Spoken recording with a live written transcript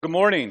Good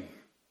morning.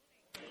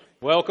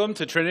 Welcome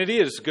to Trinity.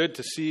 It is good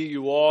to see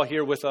you all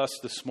here with us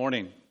this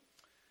morning.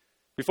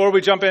 Before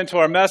we jump into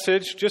our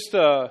message, just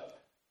a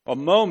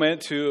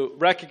moment to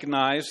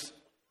recognize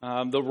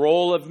the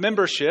role of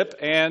membership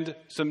and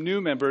some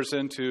new members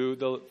into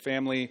the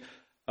family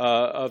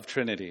of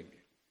Trinity.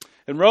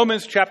 In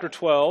Romans chapter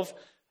 12,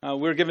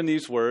 we're given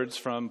these words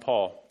from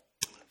Paul.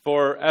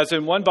 For as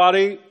in one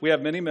body we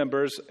have many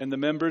members, and the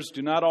members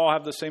do not all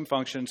have the same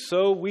function,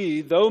 so we,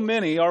 though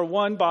many, are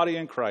one body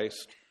in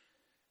Christ,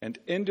 and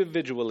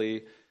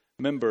individually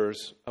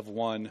members of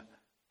one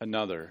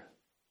another.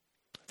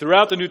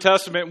 Throughout the New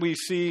Testament, we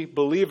see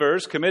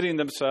believers committing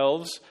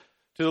themselves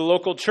to the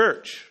local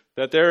church,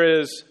 that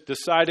there is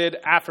decided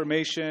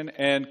affirmation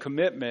and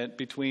commitment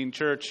between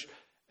church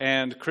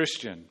and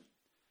Christian.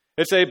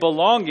 It's a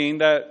belonging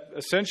that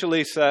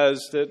essentially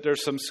says that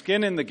there's some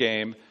skin in the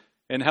game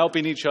in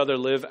helping each other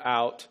live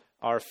out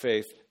our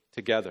faith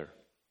together.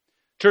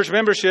 Church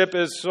membership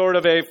is sort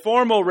of a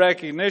formal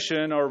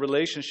recognition or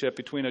relationship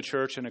between a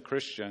church and a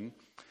Christian,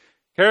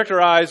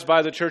 characterized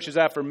by the church's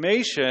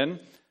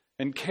affirmation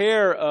and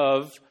care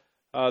of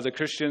the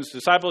Christian's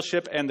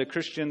discipleship and the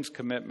Christian's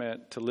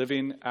commitment to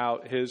living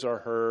out his or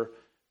her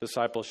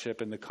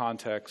discipleship in the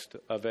context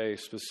of a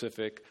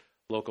specific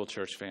local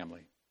church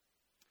family.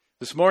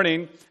 This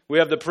morning, we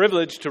have the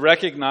privilege to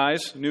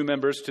recognize new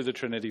members to the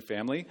Trinity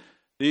family.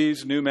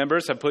 These new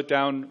members have put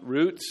down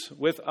roots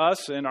with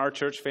us in our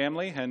church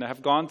family and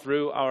have gone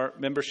through our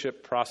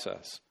membership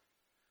process.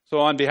 So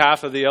on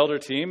behalf of the elder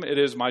team, it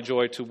is my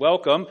joy to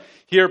welcome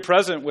here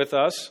present with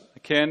us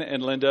Ken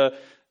and Linda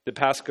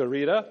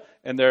DePascarita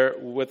and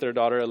with their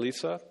daughter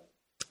Elisa.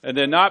 And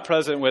then not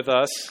present with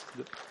us,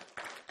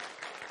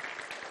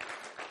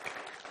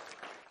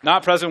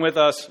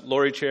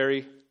 Lori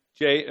Cherry,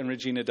 Jay and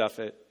Regina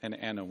Duffett, and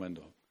Anna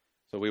Wendell.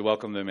 So we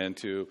welcome them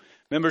into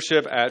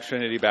membership at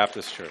Trinity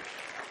Baptist Church.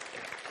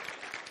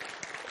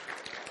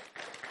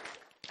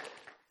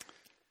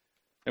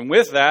 And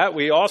with that,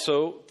 we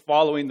also,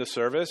 following the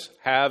service,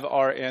 have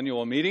our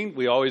annual meeting.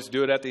 We always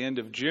do it at the end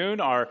of June.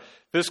 Our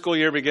fiscal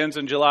year begins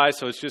in July,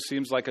 so it just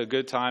seems like a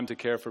good time to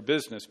care for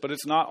business. But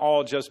it's not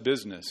all just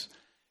business.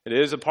 It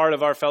is a part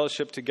of our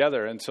fellowship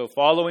together. And so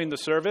following the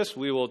service,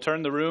 we will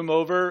turn the room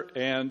over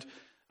and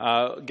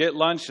get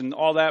lunch and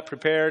all that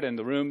prepared and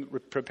the room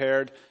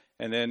prepared,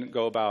 and then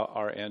go about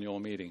our annual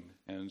meeting.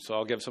 And so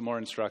I'll give some more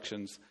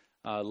instructions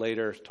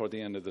later toward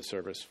the end of the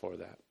service for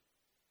that.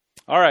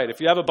 All right, if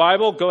you have a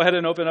Bible, go ahead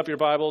and open up your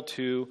Bible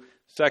to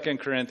 2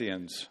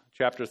 Corinthians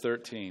chapter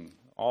 13,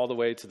 all the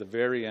way to the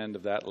very end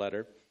of that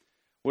letter.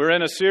 We're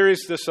in a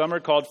series this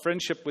summer called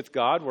Friendship with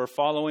God. We're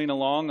following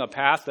along a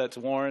path that's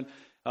worn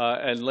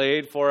and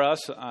laid for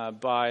us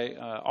by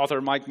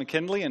author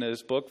McKinley in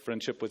his book,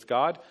 Friendship with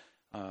God,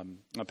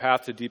 a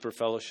path to deeper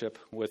fellowship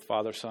with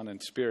Father, Son,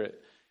 and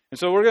Spirit. And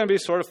so we're going to be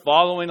sort of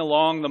following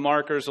along the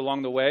markers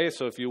along the way.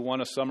 So if you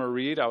want a summer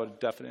read, I would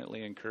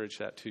definitely encourage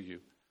that to you.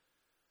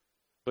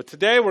 But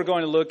today we're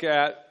going to look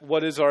at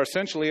what is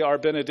essentially our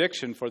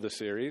benediction for the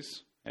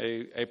series,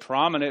 a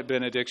prominent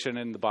benediction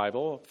in the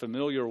Bible,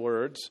 familiar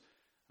words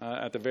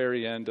at the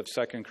very end of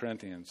 2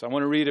 Corinthians. I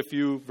want to read a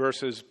few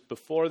verses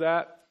before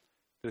that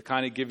to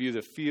kind of give you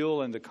the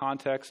feel and the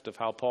context of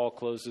how Paul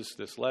closes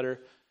this letter.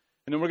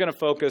 And then we're going to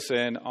focus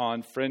in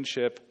on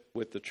friendship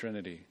with the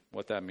Trinity,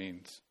 what that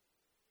means,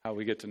 how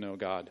we get to know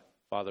God,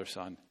 Father,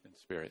 Son, and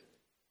Spirit.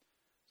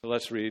 So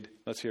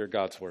let's hear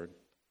God's word.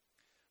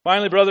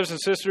 Finally, brothers and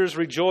sisters,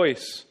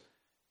 rejoice.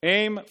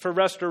 Aim for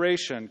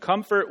restoration.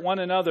 Comfort one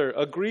another.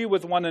 Agree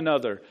with one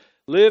another.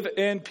 Live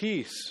in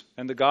peace,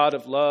 and the God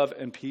of love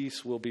and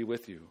peace will be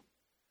with you.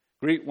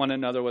 Greet one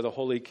another with a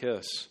holy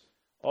kiss.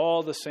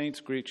 All the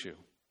saints greet you.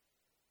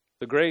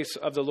 The grace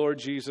of the Lord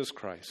Jesus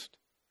Christ,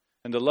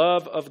 and the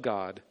love of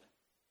God,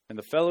 and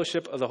the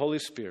fellowship of the Holy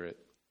Spirit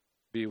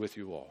be with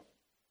you all.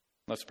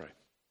 Let's pray.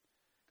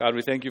 God,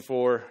 we thank you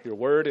for your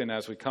word, and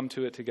as we come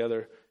to it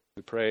together,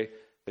 we pray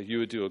that you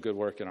would do a good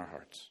work in our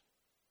hearts.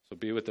 So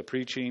be with the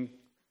preaching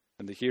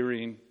and the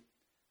hearing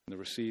and the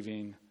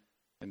receiving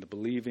and the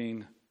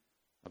believing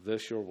of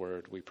this, your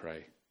word, we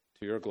pray,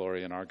 to your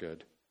glory and our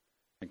good.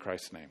 In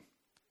Christ's name,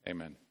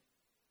 amen.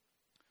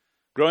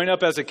 Growing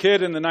up as a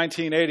kid in the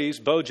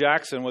 1980s, Bo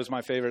Jackson was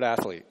my favorite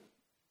athlete.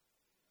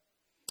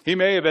 He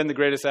may have been the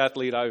greatest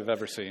athlete I've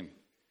ever seen.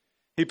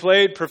 He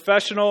played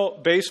professional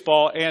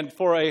baseball, and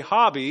for a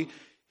hobby,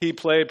 he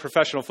played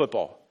professional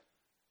football.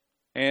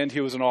 And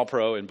he was an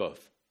all-pro in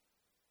both.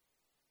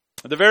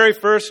 The very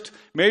first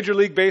Major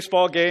League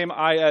Baseball game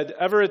I had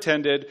ever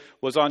attended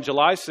was on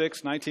July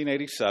 6,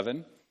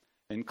 1987,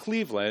 in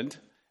Cleveland,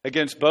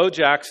 against Bo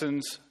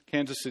Jackson's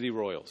Kansas City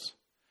Royals.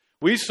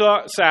 We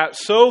sat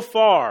so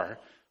far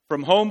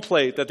from home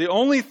plate that the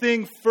only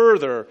thing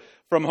further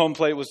from home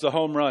plate was the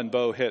home run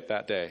Bo hit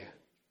that day.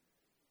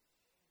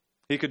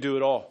 He could do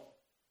it all.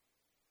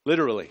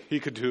 Literally, he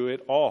could do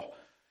it all.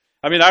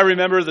 I mean, I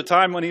remember the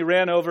time when he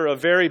ran over a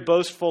very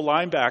boastful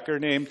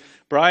linebacker named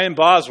Brian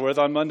Bosworth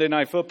on Monday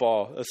Night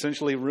Football,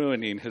 essentially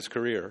ruining his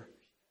career.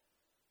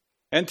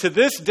 And to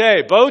this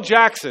day, Bo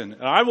Jackson,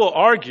 and I will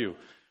argue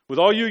with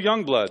all you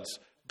young bloods,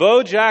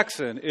 Bo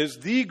Jackson is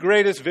the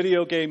greatest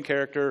video game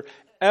character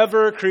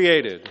ever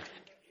created.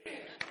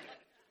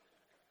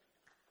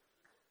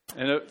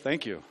 And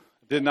thank you.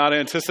 Did not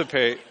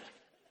anticipate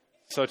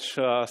such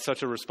a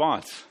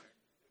response.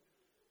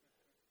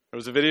 There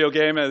was a video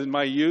game in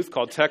my youth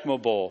called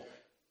Tecmo Bowl,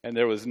 and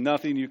there was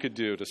nothing you could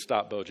do to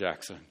stop Bo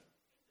Jackson.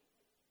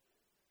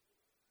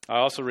 I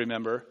also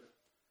remember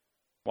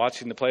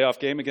watching the playoff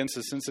game against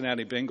the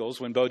Cincinnati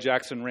Bengals when Bo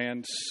Jackson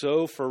ran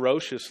so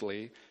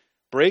ferociously,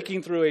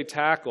 breaking through a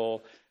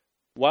tackle,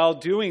 while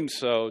doing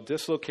so,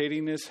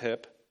 dislocating his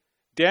hip,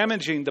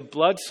 damaging the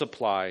blood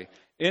supply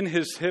in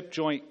his hip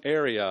joint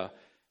area,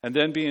 and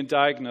then being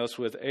diagnosed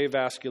with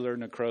avascular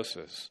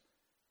necrosis,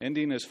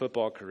 ending his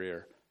football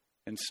career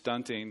and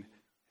stunting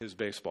his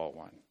baseball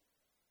one.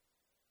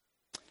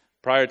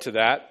 Prior to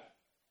that,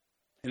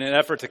 in an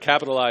effort to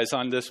capitalize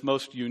on this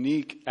most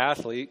unique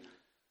athlete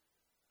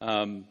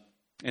and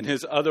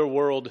his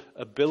otherworld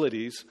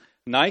abilities,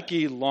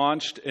 Nike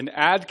launched an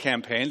ad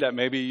campaign that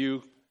maybe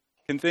you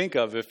can think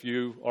of if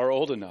you are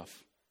old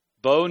enough.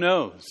 Bo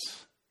knows.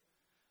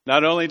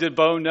 Not only did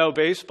Bo know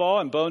baseball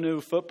and Bo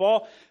knew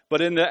football,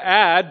 but in the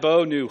ad,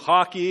 Bo knew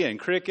hockey and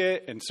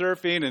cricket and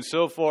surfing and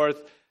so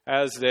forth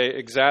as they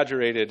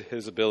exaggerated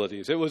his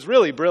abilities. It was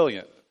really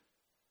brilliant.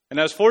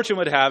 And as fortune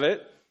would have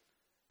it,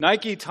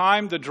 Nike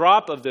timed the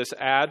drop of this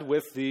ad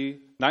with the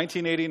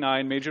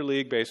 1989 Major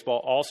League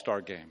Baseball All-Star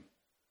Game.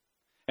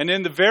 And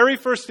in the very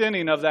first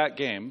inning of that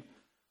game,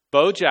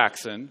 Bo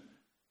Jackson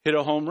hit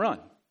a home run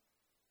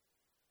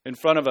in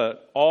front of an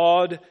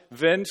awed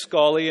Vin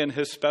Scully and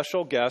his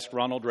special guest,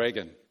 Ronald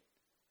Reagan.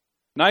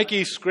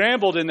 Nike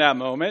scrambled in that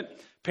moment,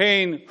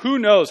 paying who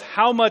knows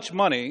how much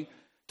money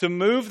to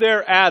move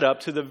their ad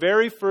up to the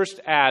very first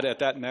ad at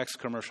that next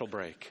commercial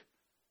break.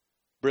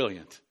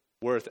 Brilliant.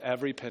 Worth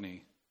every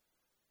penny.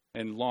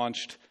 And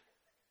launched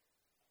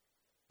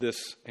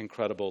this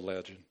incredible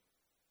legend.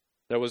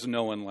 There was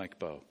no one like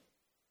Bo.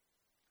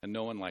 And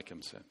no one like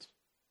him since.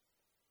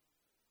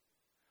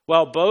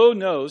 While Bo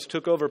Knows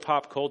took over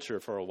pop culture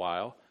for a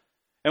while,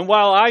 and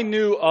while I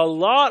knew a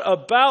lot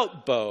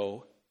about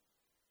Bo,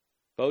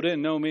 Bo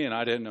didn't know me and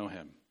I didn't know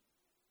him.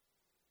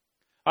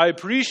 I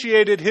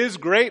appreciated his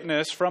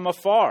greatness from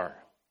afar,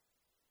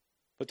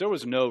 but there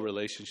was no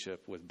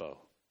relationship with Bo.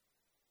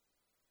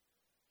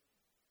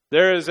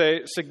 There is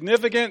a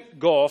significant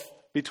gulf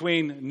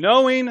between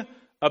knowing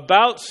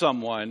about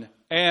someone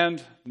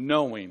and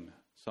knowing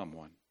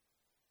someone.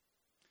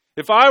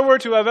 If I were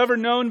to have ever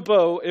known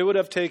Bo, it would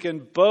have taken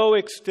Bo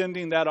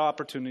extending that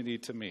opportunity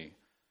to me.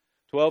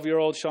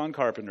 12-year-old Sean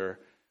Carpenter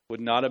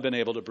would not have been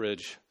able to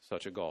bridge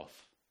such a gulf.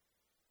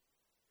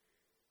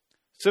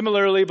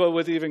 Similarly, but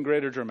with even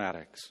greater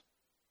dramatics,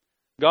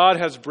 God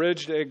has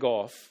bridged a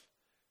gulf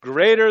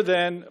greater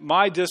than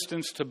my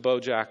distance to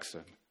Bo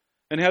Jackson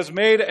and has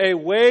made a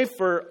way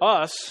for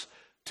us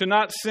to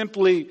not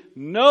simply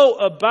know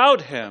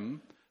about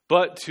him,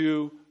 but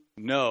to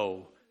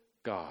know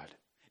God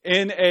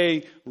in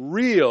a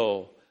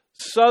real,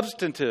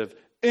 substantive,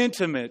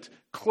 intimate,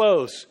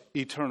 close,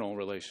 eternal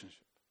relationship.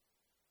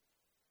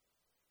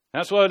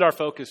 That's what our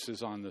focus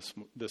is on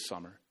this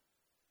summer,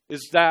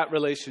 is that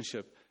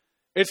relationship.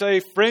 It's a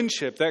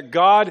friendship that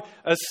God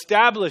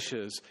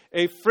establishes,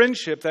 a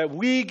friendship that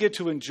we get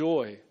to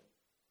enjoy.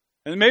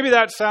 And maybe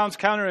that sounds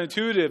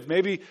counterintuitive.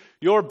 Maybe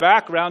your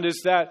background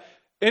is that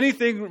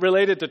anything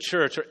related to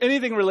church or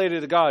anything related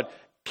to God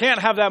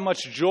can't have that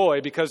much joy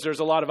because there's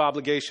a lot of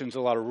obligations,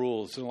 a lot of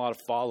rules, and a lot of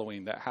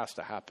following that has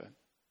to happen.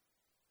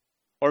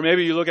 Or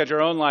maybe you look at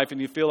your own life and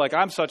you feel like,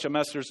 I'm such a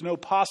mess, there's no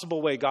possible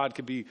way God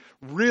could be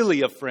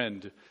really a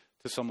friend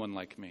to someone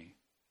like me.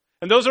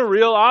 And those are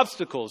real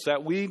obstacles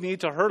that we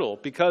need to hurdle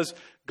because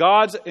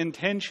God's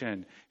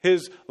intention,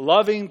 His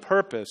loving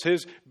purpose,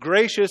 His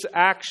gracious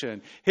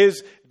action,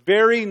 His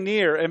very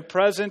near and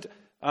present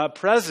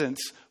presence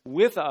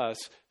with us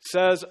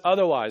says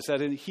otherwise,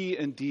 that He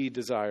indeed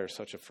desires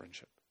such a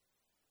friendship.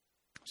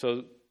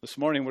 So this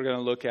morning we're going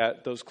to look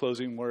at those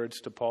closing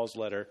words to Paul's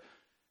letter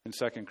in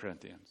 2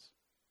 Corinthians.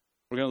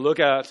 We're going to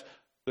look at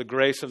the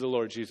grace of the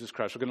Lord Jesus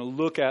Christ. We're going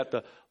to look at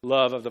the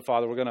love of the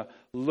Father. We're going to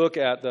look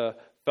at the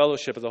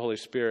fellowship of the Holy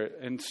Spirit.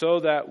 And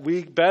so that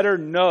we better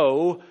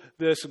know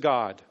this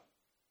God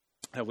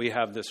that we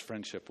have this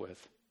friendship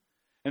with.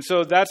 And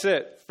so that's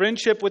it.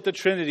 Friendship with the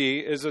Trinity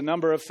is a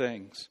number of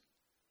things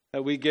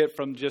that we get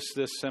from just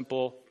this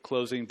simple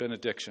closing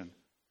benediction.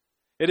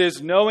 It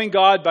is knowing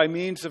God by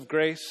means of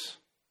grace.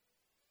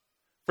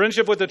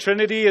 Friendship with the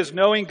Trinity is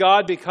knowing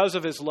God because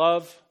of His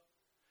love.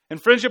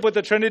 And friendship with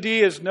the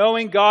Trinity is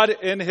knowing God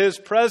in His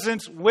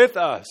presence with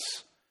us.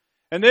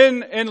 And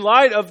then in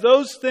light of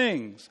those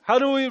things, how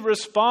do we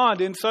respond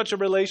in such a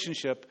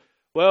relationship?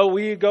 Well,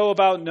 we go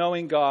about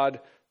knowing God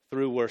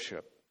through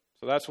worship.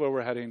 So that's where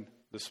we're heading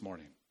this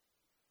morning.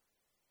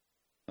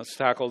 Let's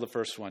tackle the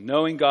first one.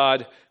 Knowing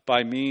God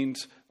by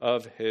means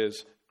of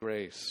His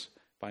grace.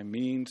 By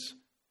means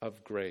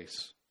of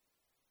grace.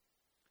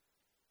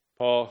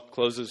 Paul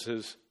closes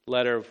his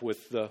letter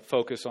with the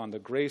focus on the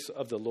grace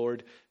of the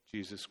Lord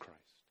Jesus Christ.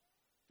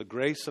 The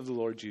grace of the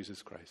Lord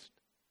Jesus Christ.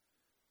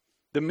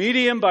 The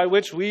medium by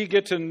which we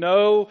get to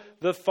know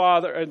the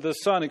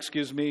Son,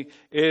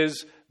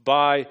 is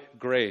by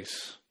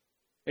grace.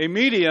 A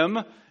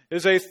medium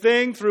is a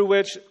thing through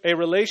which a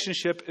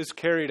relationship is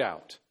carried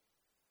out.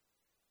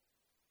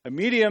 A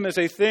medium is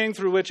a thing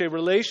through which a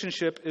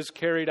relationship is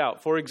carried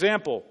out. For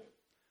example,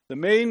 the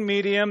main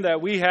medium that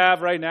we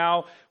have right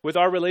now with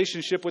our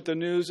relationship with the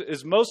news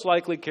is most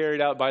likely carried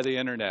out by the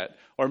internet,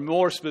 or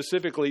more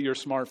specifically, your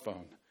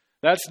smartphone.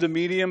 That's the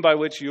medium by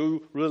which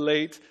you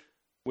relate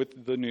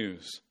with the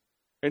news.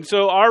 And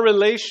so our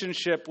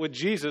relationship with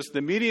Jesus,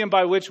 the medium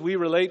by which we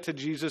relate to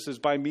Jesus, is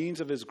by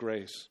means of his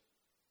grace.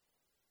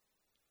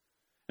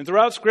 And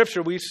throughout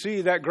Scripture, we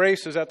see that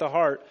grace is at the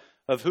heart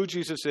of who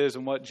Jesus is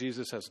and what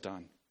Jesus has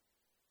done.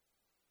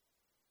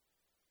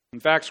 In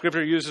fact,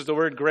 Scripture uses the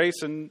word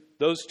grace in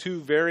those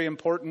two very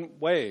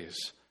important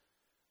ways.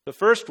 The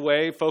first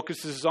way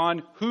focuses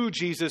on who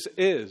Jesus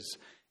is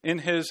in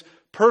his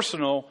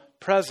personal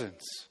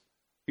presence.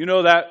 You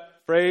know that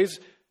phrase,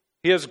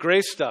 he has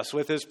graced us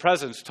with his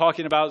presence,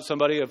 talking about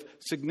somebody of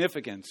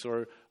significance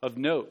or of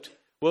note.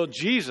 Well,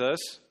 Jesus,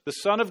 the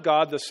Son of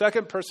God, the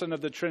second person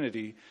of the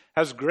Trinity,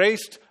 has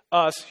graced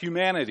us,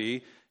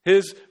 humanity,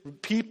 his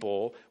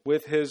people,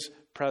 with his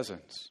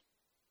presence.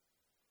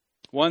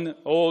 One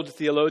old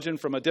theologian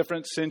from a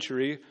different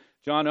century,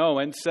 John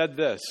Owen, said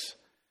this: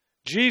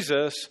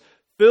 Jesus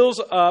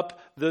fills up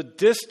the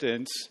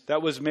distance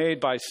that was made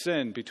by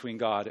sin between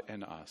God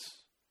and us.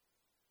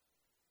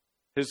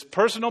 His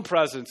personal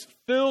presence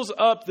fills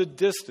up the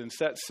distance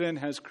that sin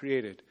has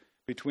created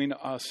between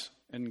us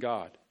and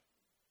God.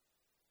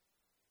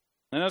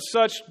 And as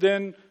such,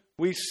 then,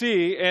 we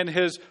see in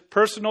his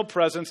personal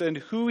presence and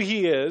who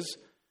he is,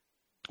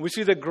 we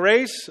see the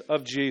grace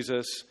of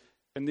Jesus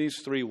in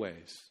these three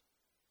ways.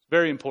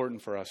 Very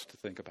important for us to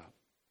think about.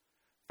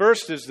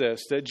 First is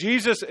this, that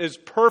Jesus is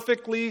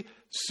perfectly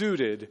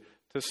suited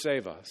to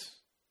save us.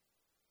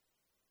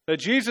 That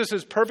Jesus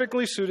is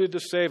perfectly suited to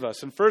save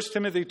us. In 1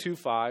 Timothy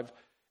 2:5,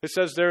 it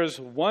says, there is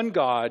one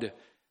God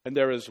and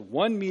there is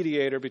one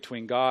mediator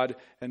between God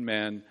and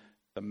man,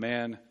 the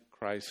man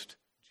Christ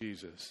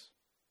Jesus.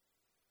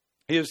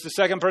 He is the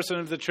second person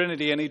of the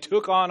Trinity, and he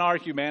took on our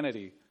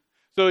humanity.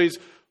 So he's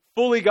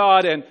fully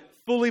God and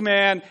fully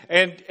man,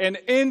 and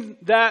in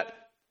that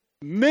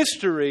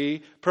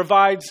mystery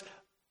provides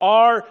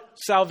our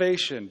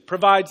salvation,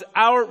 provides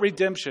our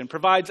redemption,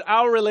 provides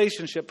our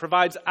relationship,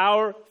 provides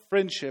our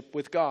friendship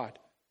with God.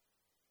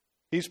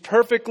 He's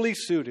perfectly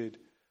suited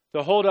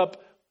to hold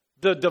up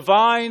the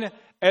divine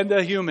and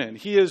the human.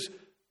 He is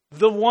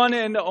the one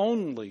and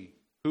only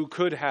who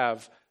could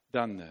have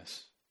done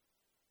this.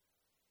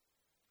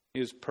 He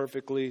is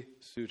perfectly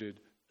suited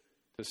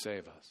to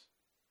save us.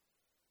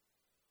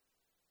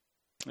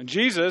 And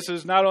Jesus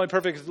is not only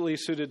perfectly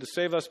suited to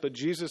save us, but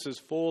Jesus is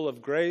full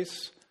of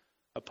grace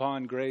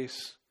upon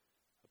grace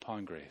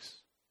upon grace.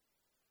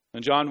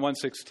 In John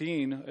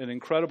 1:16, an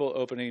incredible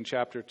opening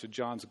chapter to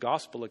John's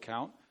gospel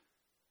account,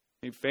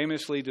 he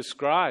famously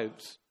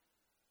describes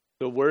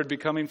the Word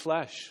becoming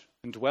flesh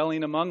and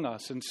dwelling among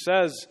us, and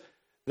says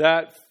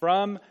that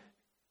from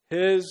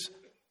his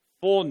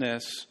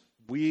fullness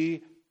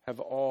we have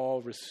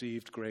all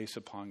received grace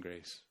upon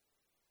grace.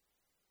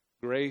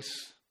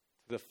 Grace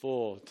to the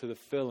full, to the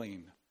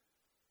filling.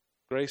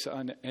 Grace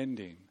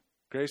unending.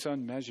 Grace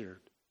unmeasured.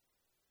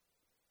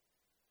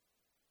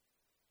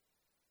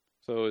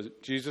 So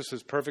Jesus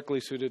is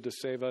perfectly suited to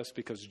save us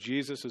because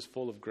Jesus is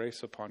full of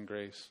grace upon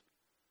grace.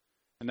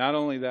 And not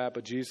only that,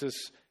 but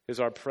Jesus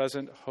is our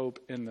present hope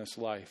in this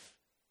life.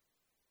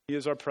 He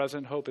is our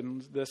present hope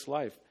in this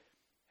life.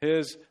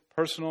 His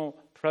personal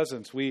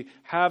presence. We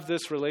have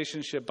this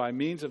relationship by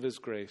means of his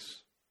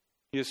grace.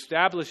 He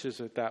establishes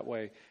it that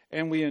way,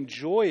 and we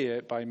enjoy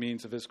it by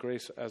means of his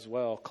grace as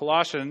well.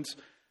 Colossians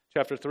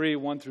chapter 3,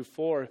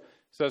 1-4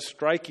 says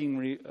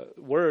striking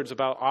words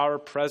about our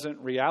present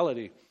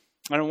reality.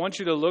 And I want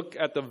you to look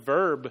at the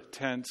verb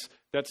tense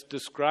that's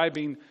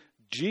describing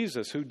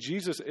Jesus, who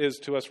Jesus is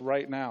to us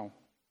right now.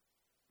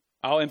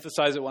 I'll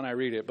emphasize it when I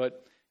read it,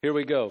 but here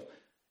we go.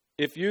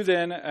 If you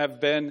then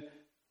have been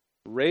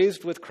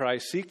raised with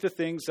Christ, seek the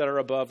things that are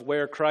above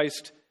where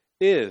Christ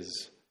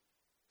is,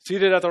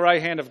 seated at the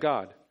right hand of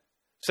God.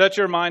 Set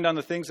your mind on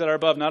the things that are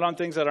above, not on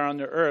things that are on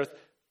the earth,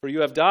 for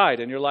you have died,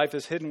 and your life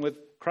is hidden with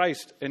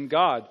Christ in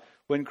God.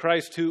 When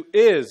Christ, who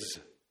is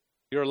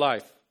your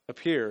life,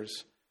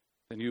 appears,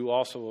 then you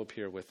also will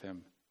appear with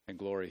him in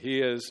glory.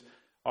 He is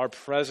our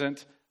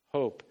present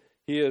hope.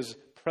 He is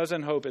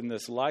present hope in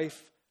this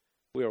life.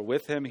 We are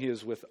with him. He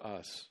is with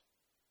us.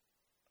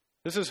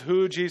 This is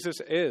who Jesus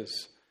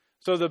is.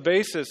 So the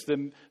basis,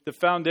 the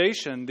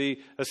foundation, the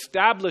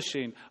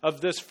establishing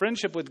of this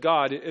friendship with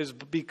God is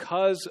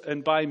because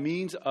and by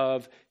means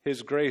of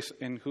his grace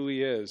and who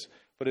he is,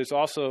 but it's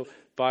also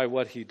by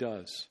what he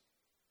does,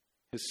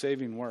 his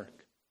saving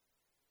work.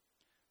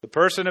 The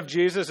person of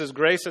Jesus is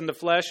grace in the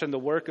flesh, and the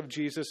work of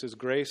Jesus is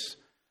grace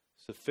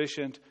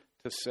sufficient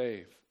to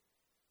save.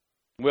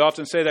 We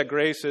often say that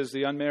grace is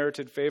the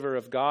unmerited favor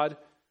of God,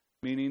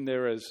 meaning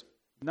there is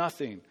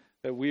nothing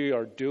that we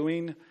are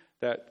doing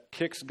that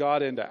kicks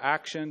God into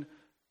action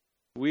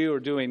We are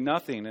doing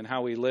nothing in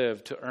how we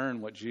live to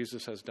earn what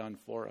Jesus has done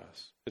for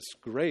us. It's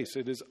grace.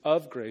 It is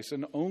of grace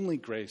and only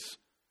grace.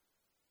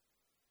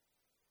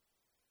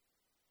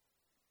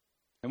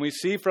 And we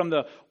see from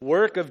the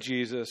work of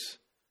Jesus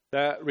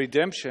that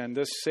redemption,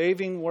 this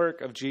saving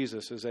work of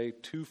Jesus, is a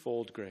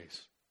twofold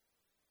grace.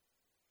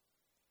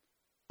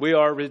 We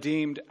are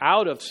redeemed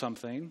out of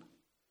something,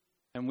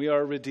 and we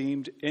are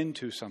redeemed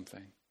into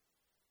something.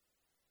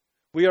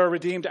 We are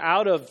redeemed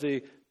out of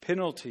the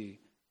penalty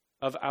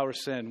of our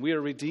sin. We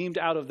are redeemed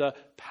out of the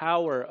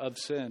power of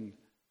sin.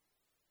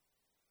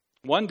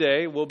 One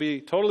day, we'll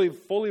be totally,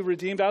 fully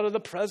redeemed out of the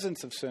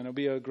presence of sin. It'll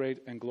be a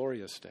great and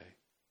glorious day.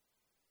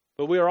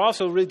 But we are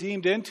also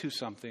redeemed into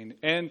something.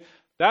 And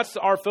that's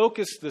our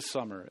focus this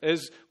summer,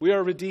 is we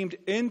are redeemed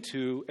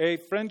into a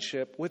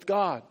friendship with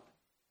God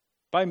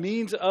by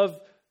means of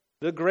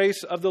the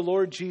grace of the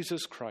Lord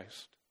Jesus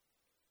Christ.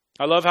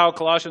 I love how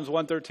Colossians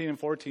 1:13 and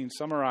 14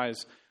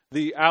 summarize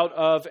the out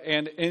of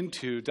and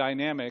into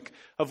dynamic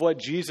of what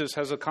Jesus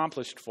has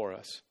accomplished for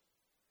us.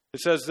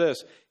 It says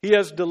this: He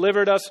has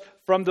delivered us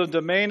from the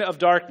domain of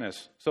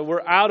darkness. So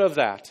we're out of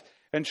that,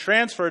 and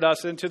transferred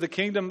us into the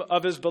kingdom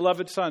of His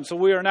beloved Son. So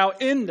we are now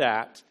in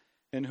that,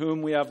 in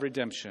whom we have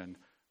redemption,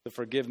 the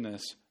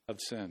forgiveness of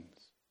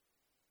sins.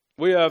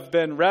 We have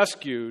been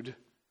rescued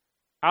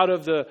out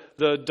of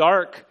the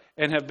dark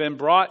and have been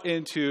brought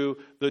into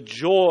the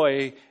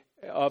joy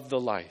of the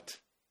light.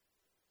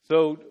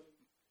 So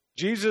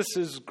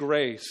Jesus'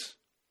 grace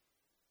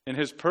and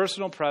His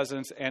personal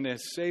presence and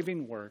His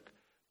saving work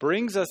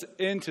brings us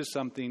into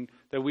something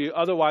that we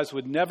otherwise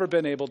would never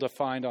been able to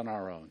find on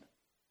our own.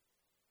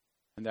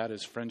 And that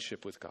is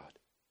friendship with God.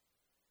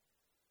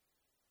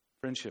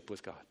 Friendship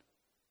with God.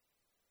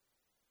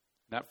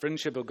 That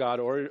friendship with God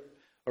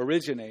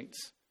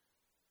originates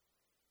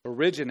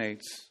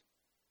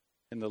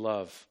in the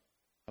love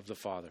of the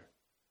Father.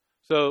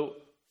 So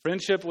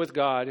friendship with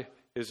God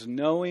is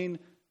knowing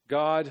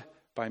God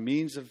by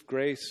means of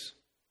grace.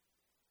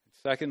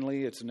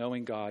 Secondly, it's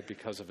knowing God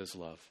because of His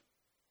love.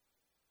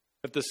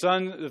 If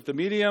the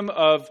medium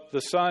of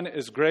the Son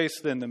is grace,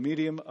 then the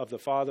medium of the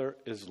Father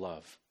is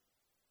love.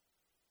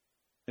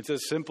 It's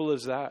as simple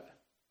as that.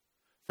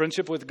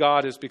 Friendship with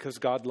God is because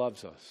God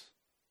loves us.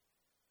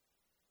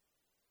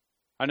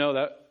 I know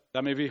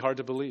that may be hard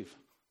to believe.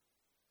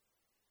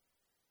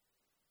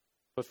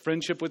 But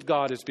friendship with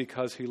God is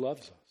because He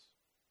loves us.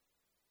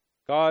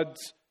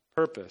 God's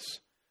purpose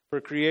for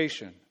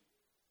creation,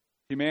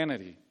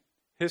 humanity,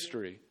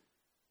 history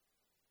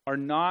are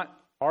not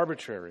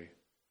arbitrary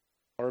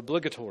or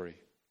obligatory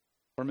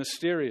or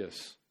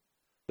mysterious.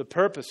 The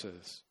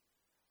purposes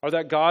are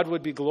that God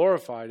would be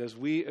glorified as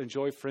we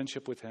enjoy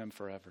friendship with Him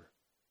forever.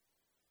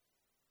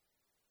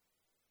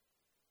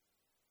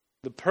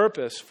 The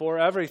purpose for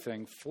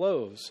everything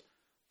flows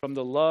from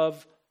the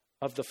love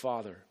of the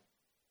Father.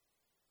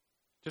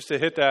 Just to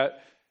hit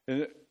that,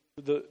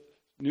 the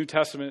New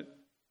Testament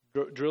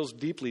drills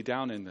deeply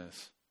down in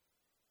this.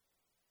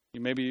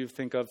 Maybe you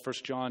think of 1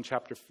 John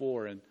chapter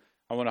 4, and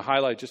I want to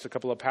highlight just a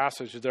couple of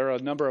passages. There are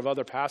a number of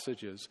other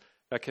passages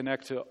that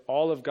connect to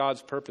all of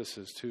God's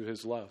purposes to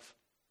His love.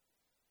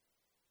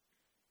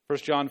 1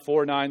 John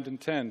 4, 9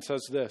 and 10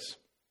 says this: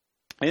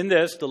 In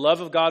this, the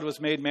love of God was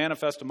made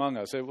manifest among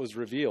us. It was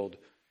revealed.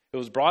 It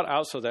was brought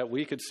out so that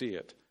we could see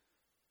it.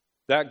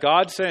 That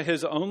God sent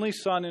His only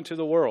Son into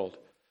the world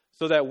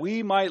so that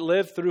we might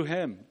live through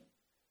Him.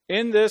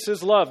 In this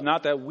is love,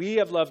 not that we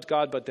have loved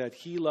God, but that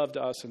He loved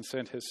us and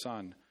sent His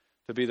Son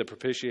to be the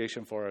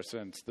propitiation for our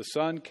sins. The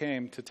Son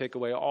came to take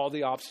away all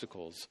the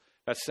obstacles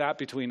that sat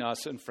between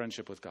us and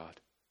friendship with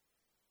God.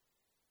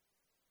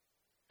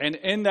 And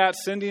in that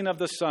sending of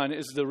the Son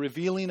is the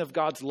revealing of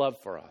God's love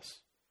for us.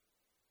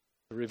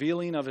 The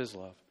revealing of His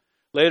love.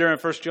 Later in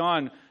 1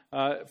 John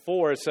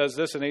 4, it says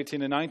this in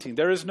 18 and 19.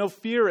 There is no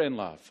fear in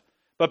love,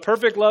 but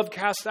perfect love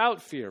casts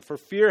out fear. For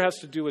fear has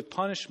to do with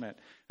punishment.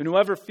 And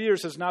whoever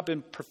fears has not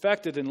been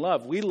perfected in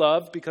love. We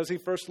love because He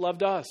first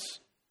loved us.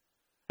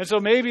 And so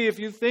maybe if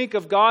you think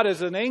of God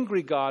as an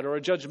angry God or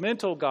a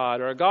judgmental God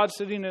or a God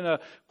sitting in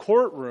a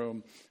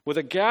courtroom with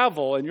a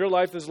gavel and your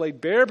life is laid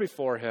bare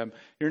before Him,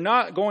 you're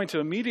not going to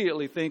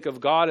immediately think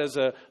of God as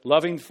a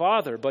loving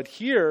Father. But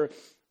here,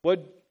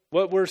 what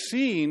we're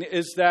seeing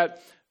is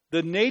that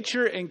the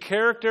nature and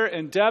character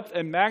and depth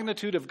and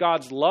magnitude of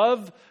God's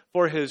love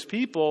for His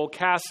people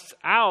casts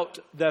out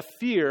the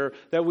fear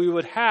that we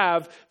would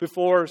have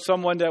before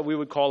someone that we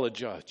would call a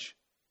judge,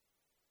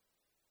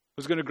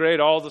 who's going to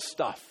grade all the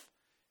stuff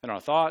in our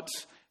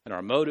thoughts, in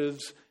our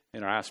motives,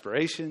 in our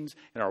aspirations,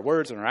 in our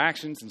words and our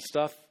actions and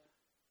stuff.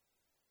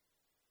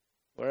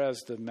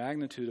 Whereas the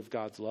magnitude of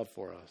God's love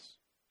for us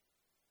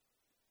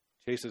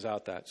chases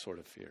out that sort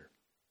of fear.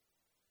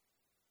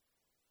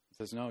 It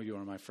says, no, you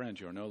are my friend.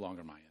 You are no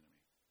longer my enemy.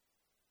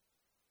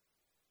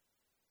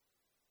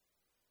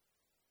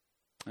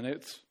 And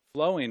it's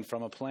flowing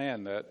from a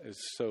plan that is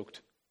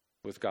soaked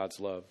with God's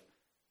love.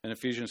 In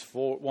Ephesians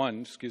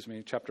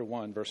chapter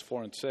 1, verse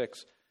 4 and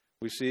 6,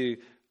 we see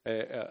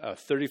a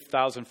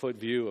 30,000-foot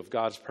view of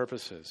God's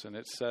purposes. And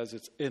it says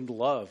it's in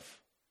love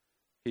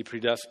He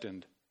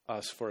predestined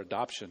us for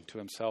adoption to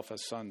himself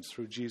as sons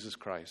through Jesus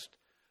Christ,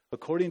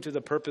 according to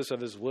the purpose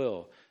of his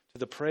will, to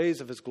the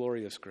praise of his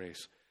glorious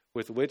grace,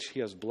 with which he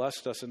has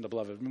blessed us in the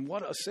beloved. I mean,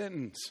 what a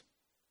sentence.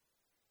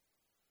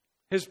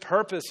 His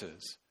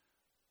purposes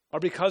are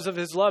because of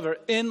his love, or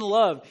in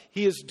love,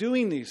 he is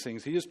doing these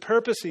things. He is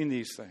purposing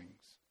these things.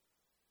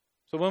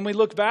 So when we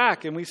look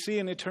back and we see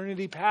in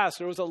eternity past,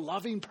 there was a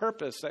loving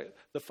purpose that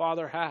the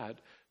Father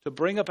had to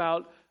bring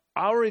about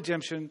our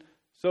redemption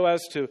so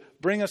as to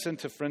bring us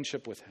into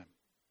friendship with him.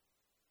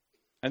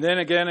 And then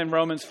again in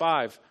Romans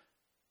 5,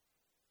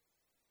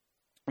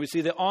 we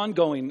see the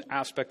ongoing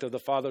aspect of the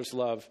Father's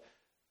love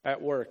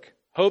at work.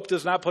 Hope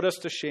does not put us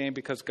to shame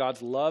because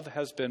God's love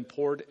has been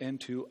poured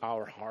into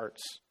our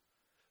hearts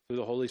through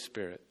the Holy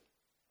Spirit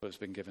who has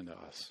been given to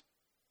us.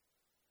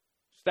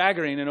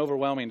 Staggering and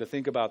overwhelming to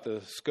think about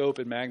the scope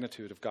and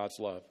magnitude of God's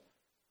love.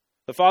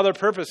 The Father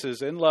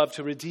purposes in love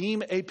to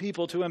redeem a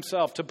people to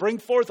himself, to bring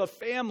forth a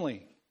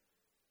family.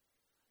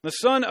 The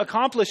Son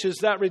accomplishes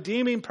that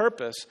redeeming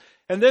purpose,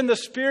 and then the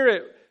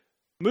Spirit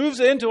moves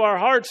into our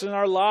hearts and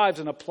our lives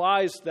and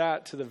applies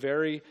that to the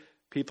very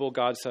people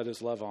God set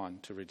his love on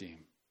to redeem.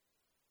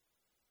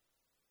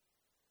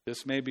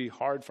 This may be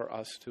hard for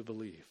us to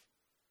believe,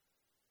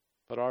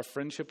 but our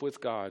friendship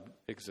with God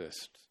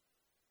exists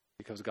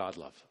because God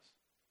loves us.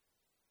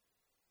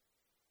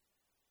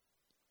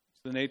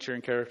 It's the nature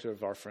and character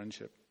of our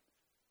friendship.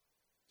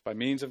 It's by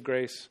means of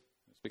grace,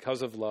 it's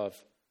because of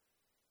love,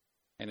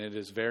 and it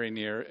is very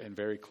near and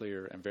very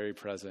clear and very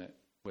present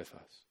with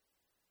us.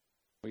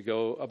 We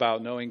go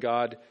about knowing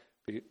God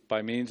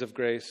by means of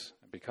grace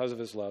and because of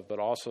his love, but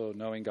also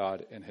knowing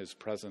God in his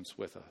presence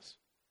with us.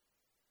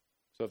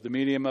 So if the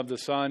medium of the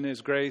Son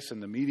is grace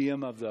and the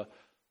medium of the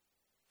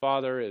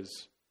Father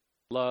is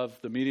love,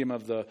 the medium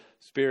of the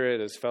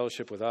Spirit is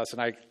fellowship with us.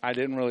 And I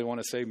didn't really want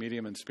to say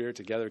medium and Spirit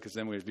together because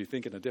then we'd be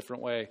thinking a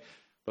different way.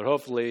 But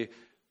hopefully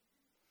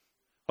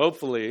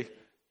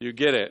you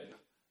get it.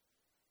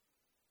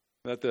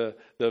 That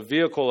the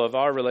vehicle of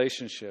our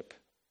relationship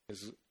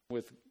is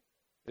with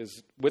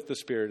the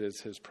Spirit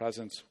is his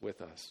presence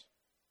with us.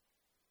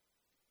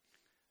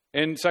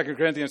 In 2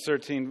 Corinthians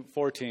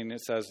 13:14, it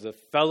says the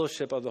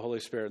fellowship of the Holy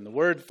Spirit. And the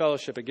word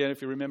fellowship, again,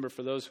 if you remember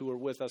for those who were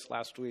with us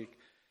last week,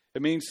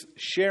 it means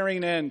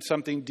sharing in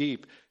something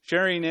deep,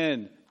 sharing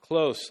in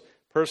close,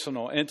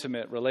 personal,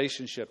 intimate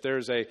relationship.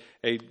 There's a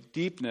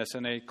deepness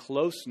and a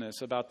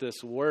closeness about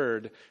this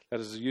word that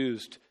is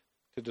used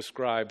to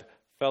describe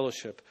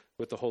fellowship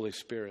with the Holy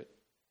Spirit.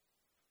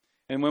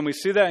 And when we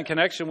see that in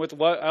connection with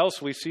what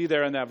else we see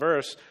there in that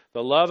verse,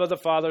 the love of the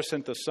Father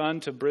sent the Son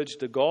to bridge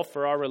the gulf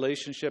for our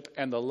relationship,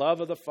 and the love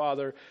of the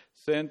Father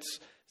sends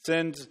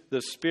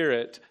the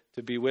Spirit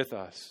to be with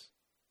us.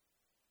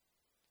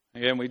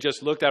 Again, we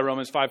just looked at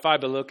Romans 5:5,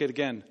 but look at it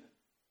again.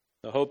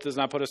 The hope does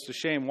not put us to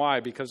shame.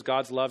 Why? Because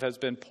God's love has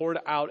been poured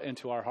out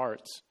into our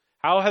hearts.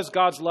 How has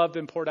God's love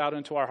been poured out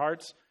into our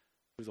hearts?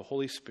 Through the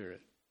Holy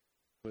Spirit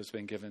who has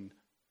been given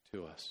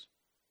to us.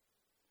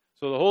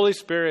 So the Holy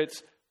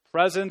Spirit's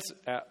presence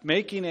at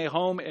making a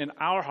home in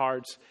our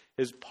hearts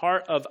is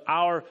part of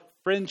our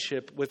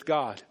friendship with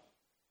God.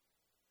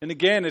 And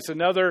again, it's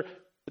another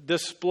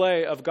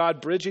display of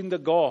God bridging the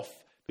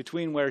gulf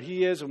between where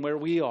he is and where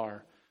we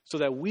are so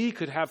that we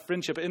could have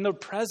friendship in the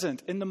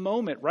present, in the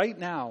moment, right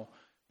now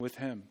with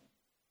him.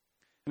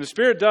 And the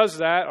Spirit does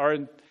that are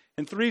in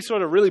three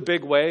sort of really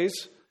big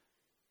ways.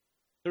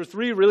 There are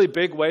three really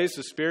big ways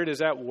the Spirit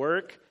is at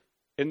work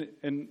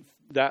in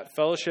that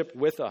fellowship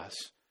with us.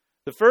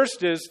 The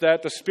first is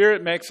that the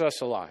Spirit makes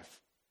us alive.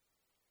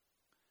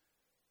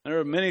 There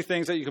are many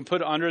things that you can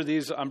put under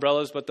these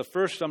umbrellas, but the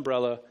first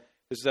umbrella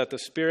is that the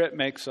Spirit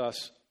makes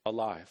us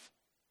alive.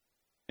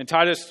 In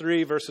Titus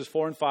 3, verses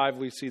 4 and 5,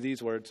 we see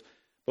these words.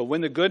 But when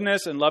the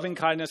goodness and loving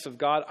kindness of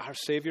God, our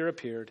Savior,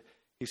 appeared,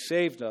 he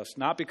saved us,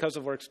 not because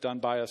of works done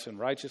by us in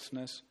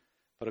righteousness,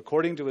 but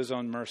according to his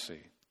own mercy,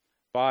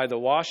 by the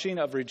washing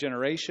of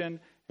regeneration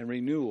and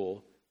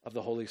renewal of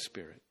the Holy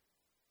Spirit.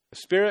 The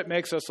Spirit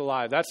makes us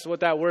alive. That's what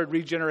that word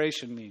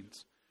regeneration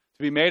means.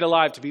 To be made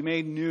alive, to be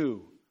made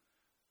new.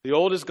 The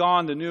old is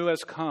gone, the new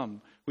has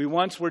come. We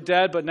once were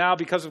dead, but now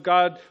because of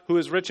God who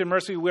is rich in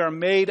mercy, we are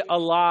made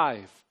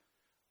alive.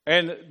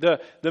 And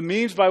the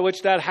means by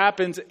which that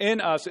happens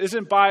in us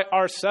isn't by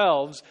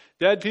ourselves.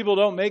 Dead people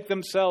don't make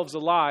themselves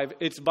alive.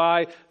 It's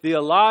by the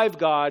alive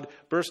God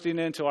bursting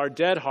into our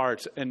dead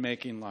hearts and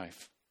making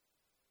life.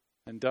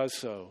 And does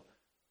so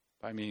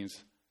by means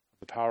of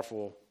the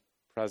powerful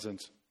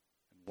presence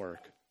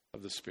work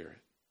of the Spirit.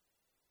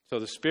 So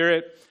the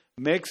Spirit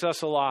makes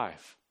us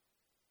alive.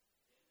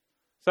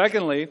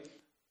 Secondly,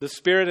 the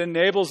Spirit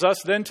enables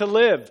us then to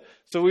live.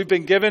 So we've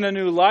been given a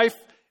new life,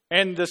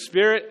 and the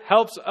Spirit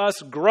helps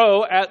us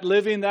grow at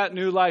living that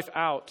new life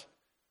out.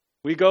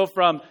 We go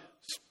from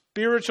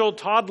spiritual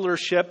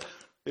toddlership,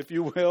 if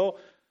you will,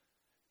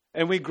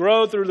 and we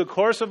grow through the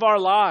course of our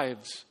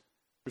lives,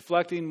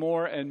 reflecting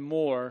more and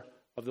more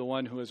of the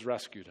one who has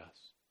rescued us.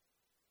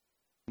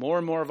 More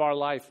and more of our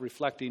life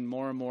reflecting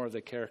more and more of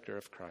the character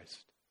of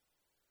Christ.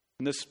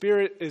 And the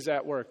Spirit is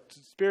at work. The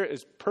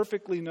Spirit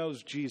perfectly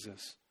knows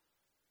Jesus.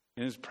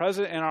 and is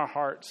present in our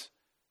hearts,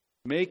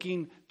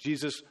 making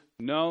Jesus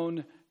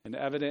known and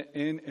evident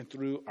in and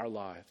through our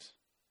lives.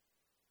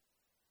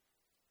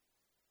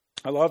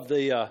 I love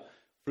the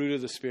fruit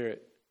of the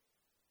Spirit.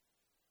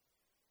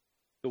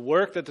 The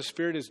work that the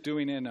Spirit is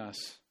doing in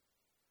us,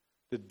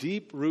 the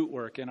deep root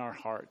work in our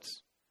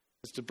hearts,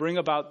 is to bring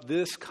about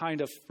this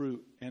kind of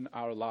fruit in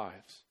our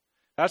lives.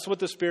 That's what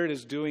the Spirit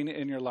is doing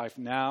in your life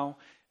now,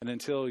 and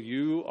until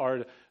you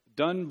are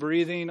done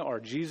breathing or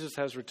Jesus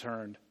has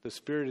returned, the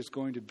Spirit is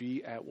going to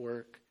be at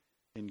work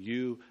in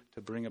you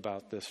to bring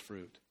about this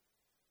fruit.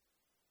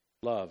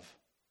 Love,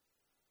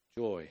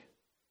 joy,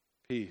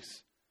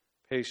 peace,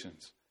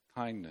 patience,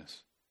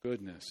 kindness,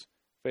 goodness,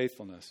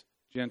 faithfulness,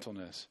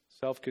 gentleness,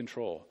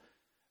 self-control.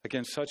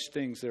 Against such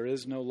things there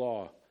is no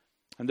law.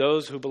 And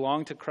those who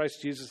belong to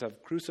Christ Jesus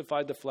have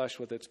crucified the flesh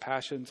with its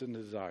passions and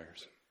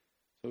desires.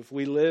 So if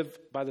we live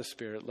by the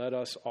Spirit, let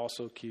us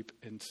also keep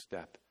in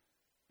step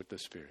with the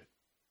Spirit.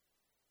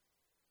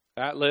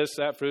 That list,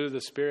 that fruit of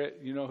the Spirit,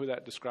 you know who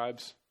that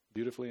describes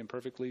beautifully and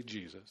perfectly?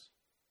 Jesus.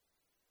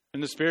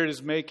 And the Spirit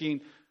is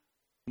making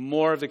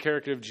more of the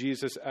character of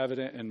Jesus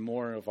evident in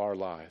more of our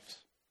lives.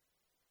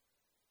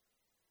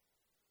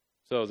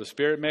 So the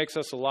Spirit makes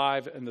us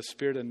alive, and the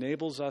Spirit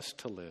enables us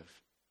to live.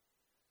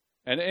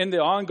 And in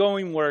the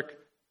ongoing work,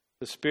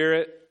 the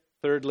Spirit,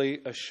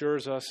 thirdly,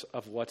 assures us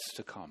of what's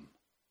to come.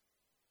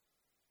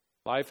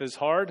 Life is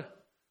hard.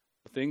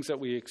 The things that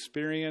we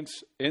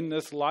experience in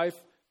this life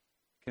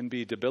can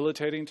be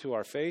debilitating to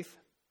our faith,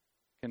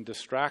 can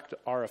distract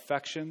our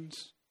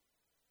affections,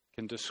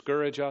 can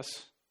discourage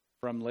us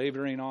from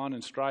laboring on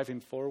and striving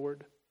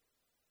forward,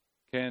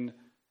 can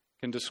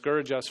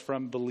discourage us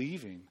from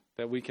believing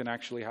that we can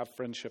actually have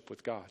friendship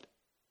with God.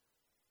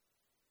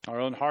 Our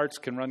own hearts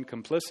can run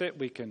complicit.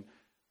 We can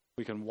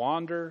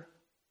wander.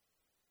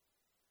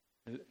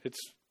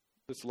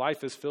 This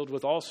life is filled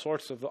with all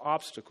sorts of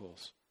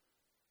obstacles.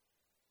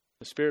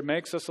 The Spirit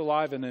makes us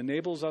alive and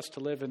enables us to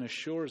live and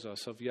assures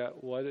us of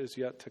what is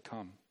yet to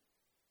come.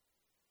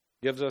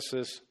 Gives us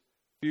this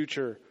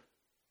future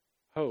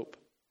hope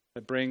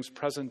that brings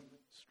present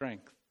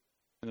strength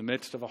in the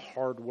midst of a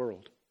hard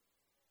world.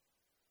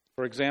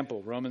 For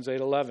example, Romans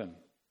 8:11.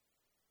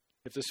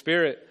 If the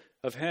Spirit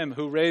of Him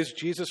who raised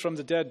Jesus from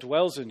the dead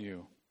dwells in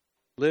you,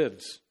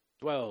 lives,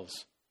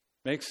 dwells,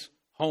 makes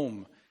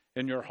home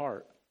in your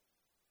heart,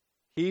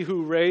 He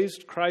who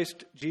raised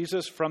Christ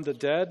Jesus from the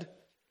dead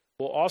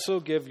will also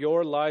give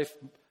life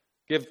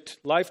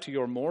to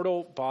your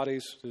mortal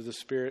bodies through the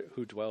Spirit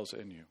who dwells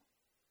in you.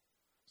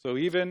 So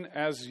even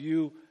as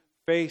you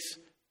face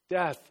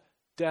death,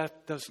 death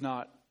does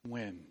not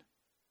win.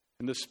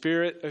 And the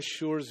Spirit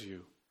assures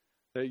you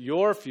that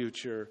your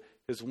future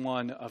is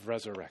one of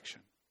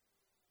resurrection.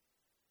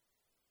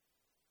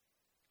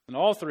 And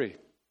all three,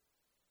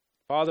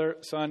 Father,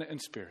 Son, and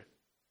Spirit,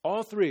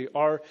 all three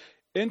are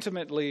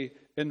intimately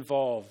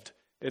involved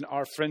in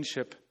our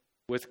friendship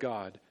with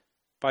God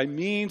by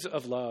means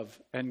of love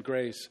and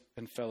grace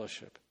and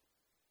fellowship.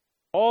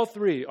 All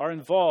three are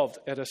involved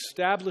at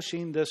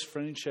establishing this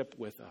friendship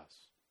with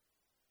us.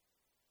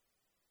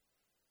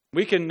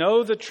 We can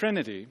know the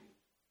Trinity,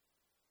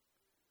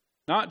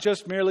 not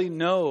just merely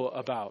know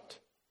about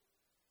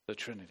the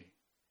Trinity.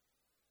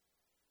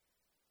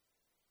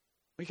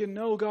 We can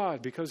know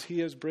God because He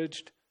has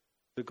bridged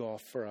the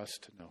gulf for us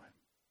to know Him.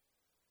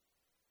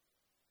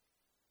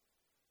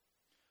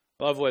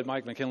 I love what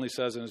Mike McKinley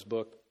says in his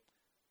book,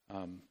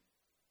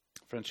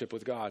 Friendship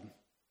with God.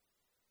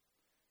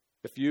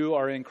 If you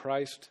are in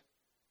Christ,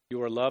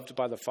 you are loved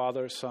by the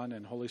Father, Son,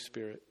 and Holy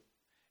Spirit.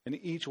 And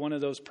each one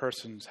of those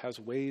persons has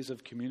ways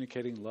of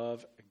communicating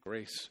love and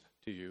grace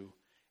to you.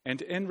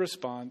 And in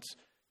response,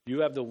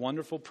 you have the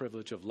wonderful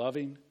privilege of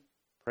loving,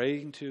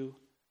 praying to,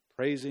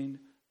 praising,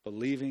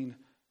 believing,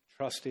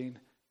 trusting,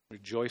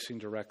 rejoicing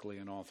directly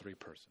in all three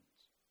persons.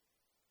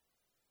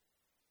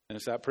 And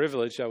it's that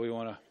privilege that we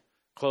want to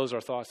close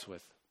our thoughts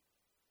with.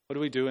 What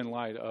do we do in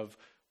light of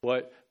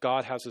what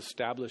God has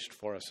established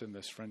for us in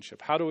this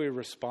friendship? How do we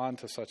respond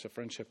to such a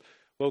friendship?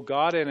 Well,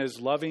 God in His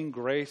loving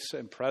grace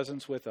and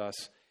presence with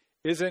us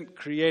isn't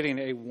creating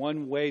a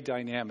one-way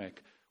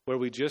dynamic where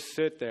we just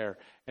sit there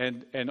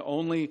and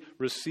only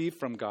receive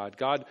from God.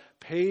 God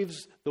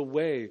paves the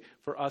way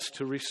for us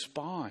to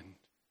respond.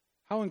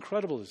 How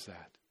incredible is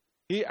that?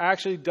 He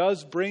actually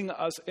does bring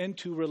us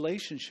into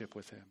relationship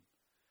with Him,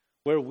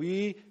 where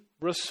we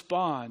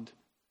respond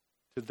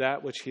to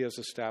that which He has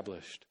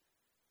established.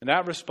 And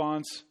that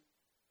response,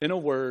 in a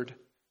word,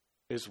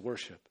 is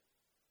worship.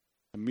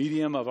 The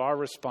medium of our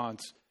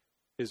response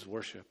is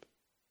worship.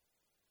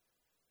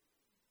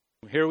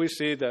 Here we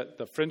see that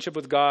the friendship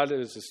with God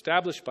is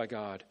established by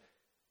God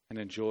and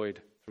enjoyed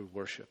through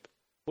worship.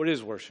 What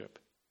is worship?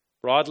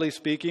 Broadly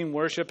speaking,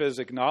 worship is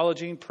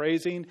acknowledging,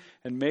 praising,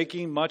 and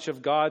making much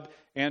of God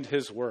and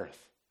His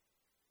worth.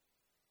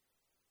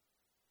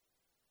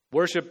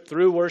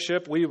 Through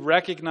worship, we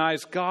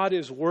recognize God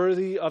is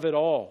worthy of it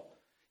all.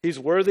 He's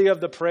worthy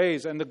of the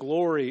praise and the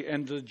glory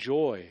and the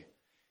joy.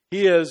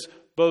 He is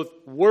both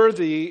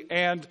worthy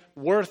and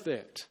worth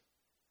it.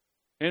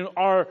 In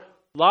our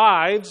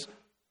lives,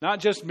 not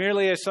just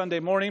merely a Sunday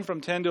morning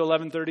from 10 to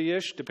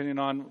 11:30-ish, depending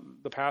on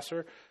the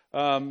pastor.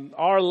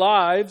 Our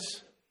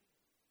lives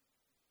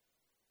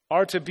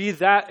are to be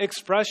that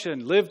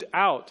expression lived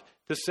out,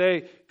 to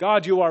say,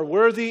 God, you are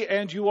worthy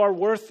and you are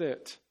worth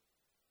it.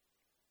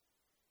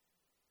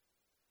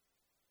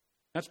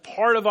 That's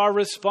part of our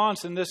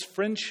response in this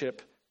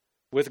friendship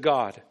with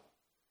God,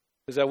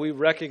 is that we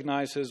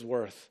recognize His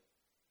worth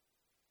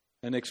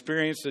and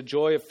experience the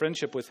joy of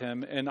friendship with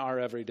Him in our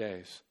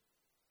everydays.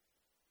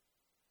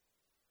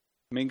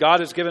 I mean, God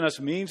has given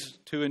us means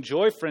to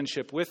enjoy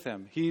friendship with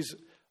Him. He's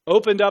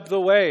opened up the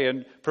way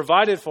and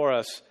provided for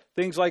us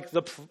things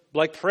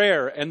like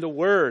prayer and the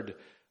Word,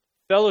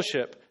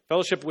 fellowship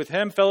with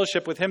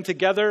Him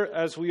together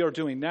as we are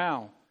doing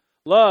now.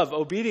 Love,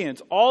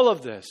 obedience, all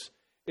of this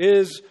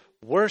is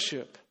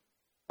worship.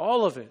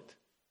 All of it.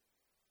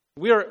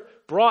 We are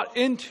brought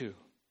into.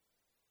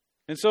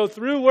 And so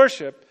through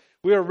worship,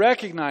 we are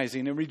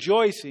recognizing and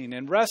rejoicing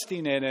and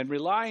resting in and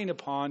relying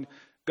upon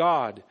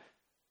God.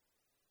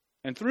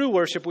 And through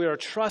worship, we are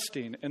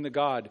trusting in the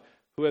God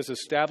who has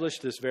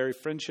established this very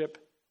friendship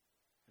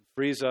and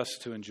frees us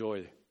to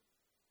enjoy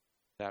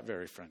that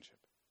very friendship.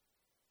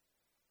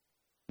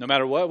 No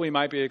matter what we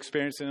might be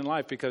experiencing in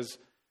life, because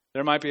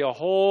there might be a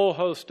whole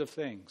host of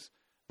things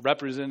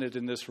represented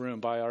in this room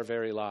by our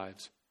very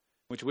lives,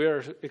 which we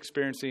are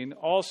experiencing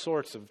all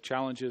sorts of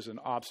challenges and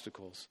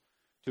obstacles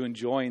to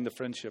enjoying the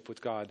friendship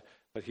with God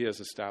that He has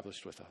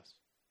established with us.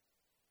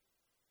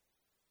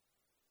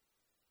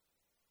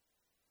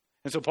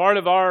 And so part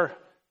of our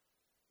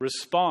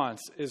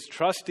response is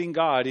trusting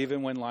God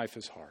even when life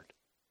is hard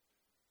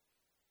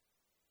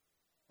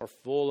or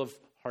full of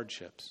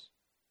hardships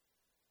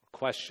or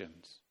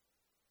questions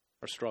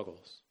or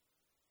struggles.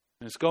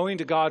 And it's going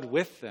to God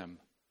with them,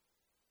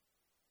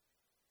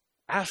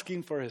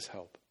 asking for His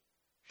help,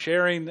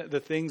 sharing the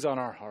things on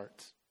our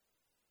hearts.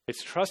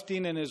 It's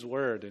trusting in His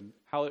Word and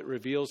how it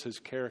reveals His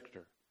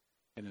character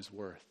and His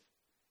worth.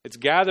 It's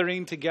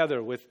gathering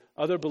together with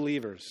other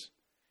believers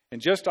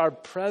and just our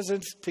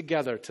presence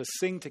together, to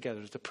sing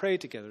together, to pray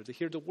together, to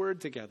hear the Word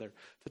together,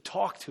 to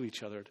talk to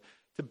each other,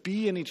 to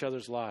be in each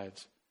other's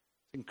lives.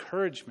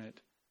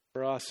 Encouragement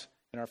for us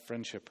in our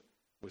friendship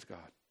with God.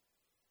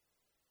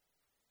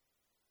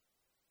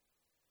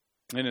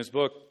 In his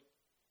book,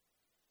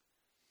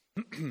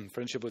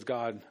 Friendship with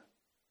God,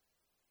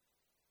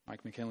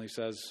 Mike McKinley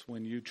says,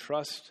 when you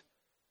trust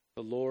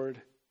the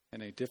Lord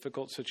in a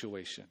difficult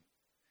situation,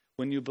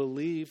 when you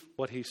believe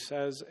what He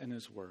says in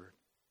His Word,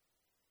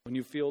 when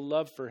you feel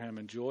love for Him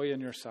and joy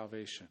in your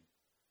salvation,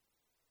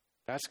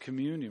 that's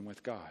communion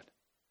with God.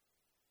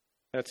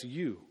 That's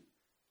you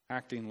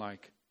acting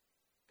like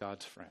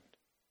God's friend.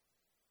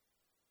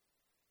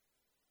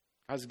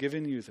 God's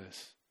given you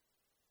this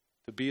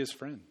to be His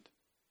friend.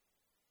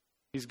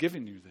 He's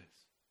given you this.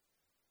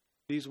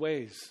 These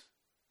ways,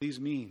 these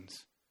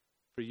means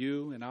for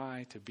you and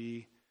I to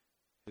be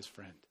His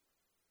friend.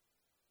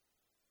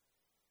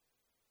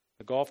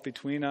 The gulf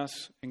between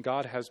us and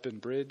God has been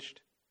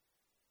bridged.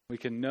 We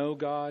can know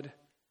God.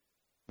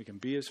 We can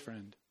be His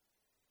friend.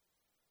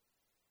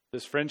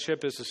 This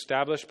friendship is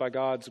established by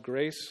God's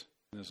grace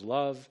and His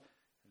love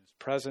and His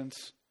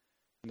presence.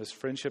 And this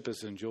friendship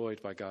is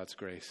enjoyed by God's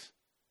grace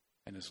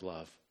and His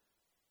love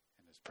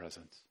and His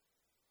presence.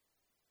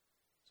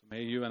 So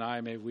may you and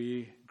I, may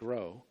we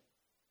grow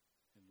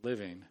in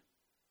living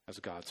as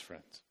God's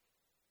friends.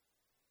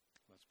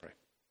 Let's pray.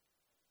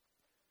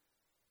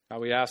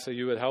 God, we ask that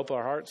you would help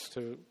our hearts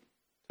to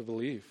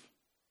believe.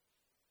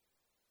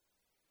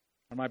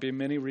 There might be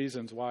many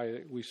reasons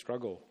why we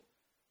struggle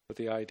with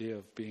the idea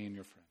of being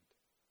your friend.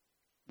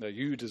 That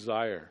you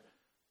desire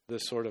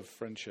this sort of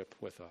friendship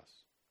with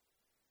us.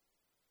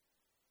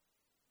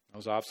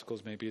 Those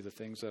obstacles may be the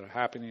things that are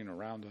happening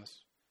around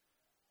us,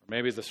 or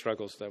maybe the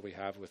struggles that we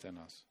have within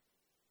us.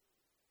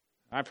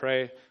 I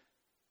pray,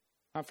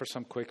 not for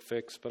some quick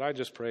fix, but I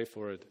just pray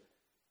for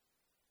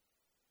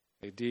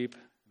a deep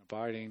and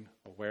abiding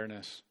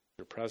awareness,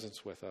 your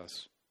presence with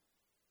us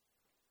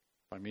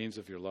by means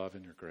of your love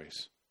and your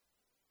grace.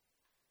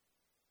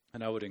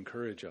 And I would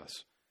encourage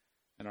us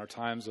in our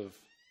times of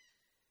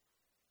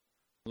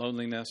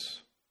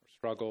loneliness, or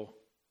struggle,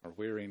 or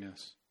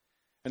weariness,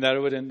 and that it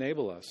would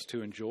enable us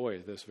to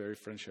enjoy this very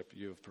friendship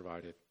you have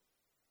provided,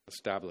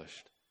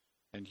 established,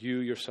 and you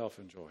yourself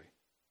enjoy.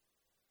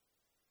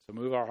 So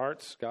move our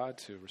hearts, God,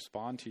 to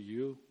respond to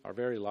you. Our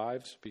very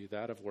lives be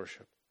that of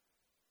worship.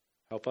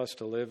 Help us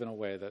to live in a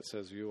way that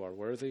says you are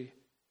worthy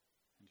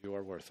and you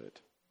are worth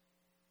it.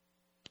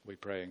 We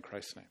pray in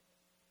Christ's name.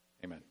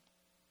 Amen.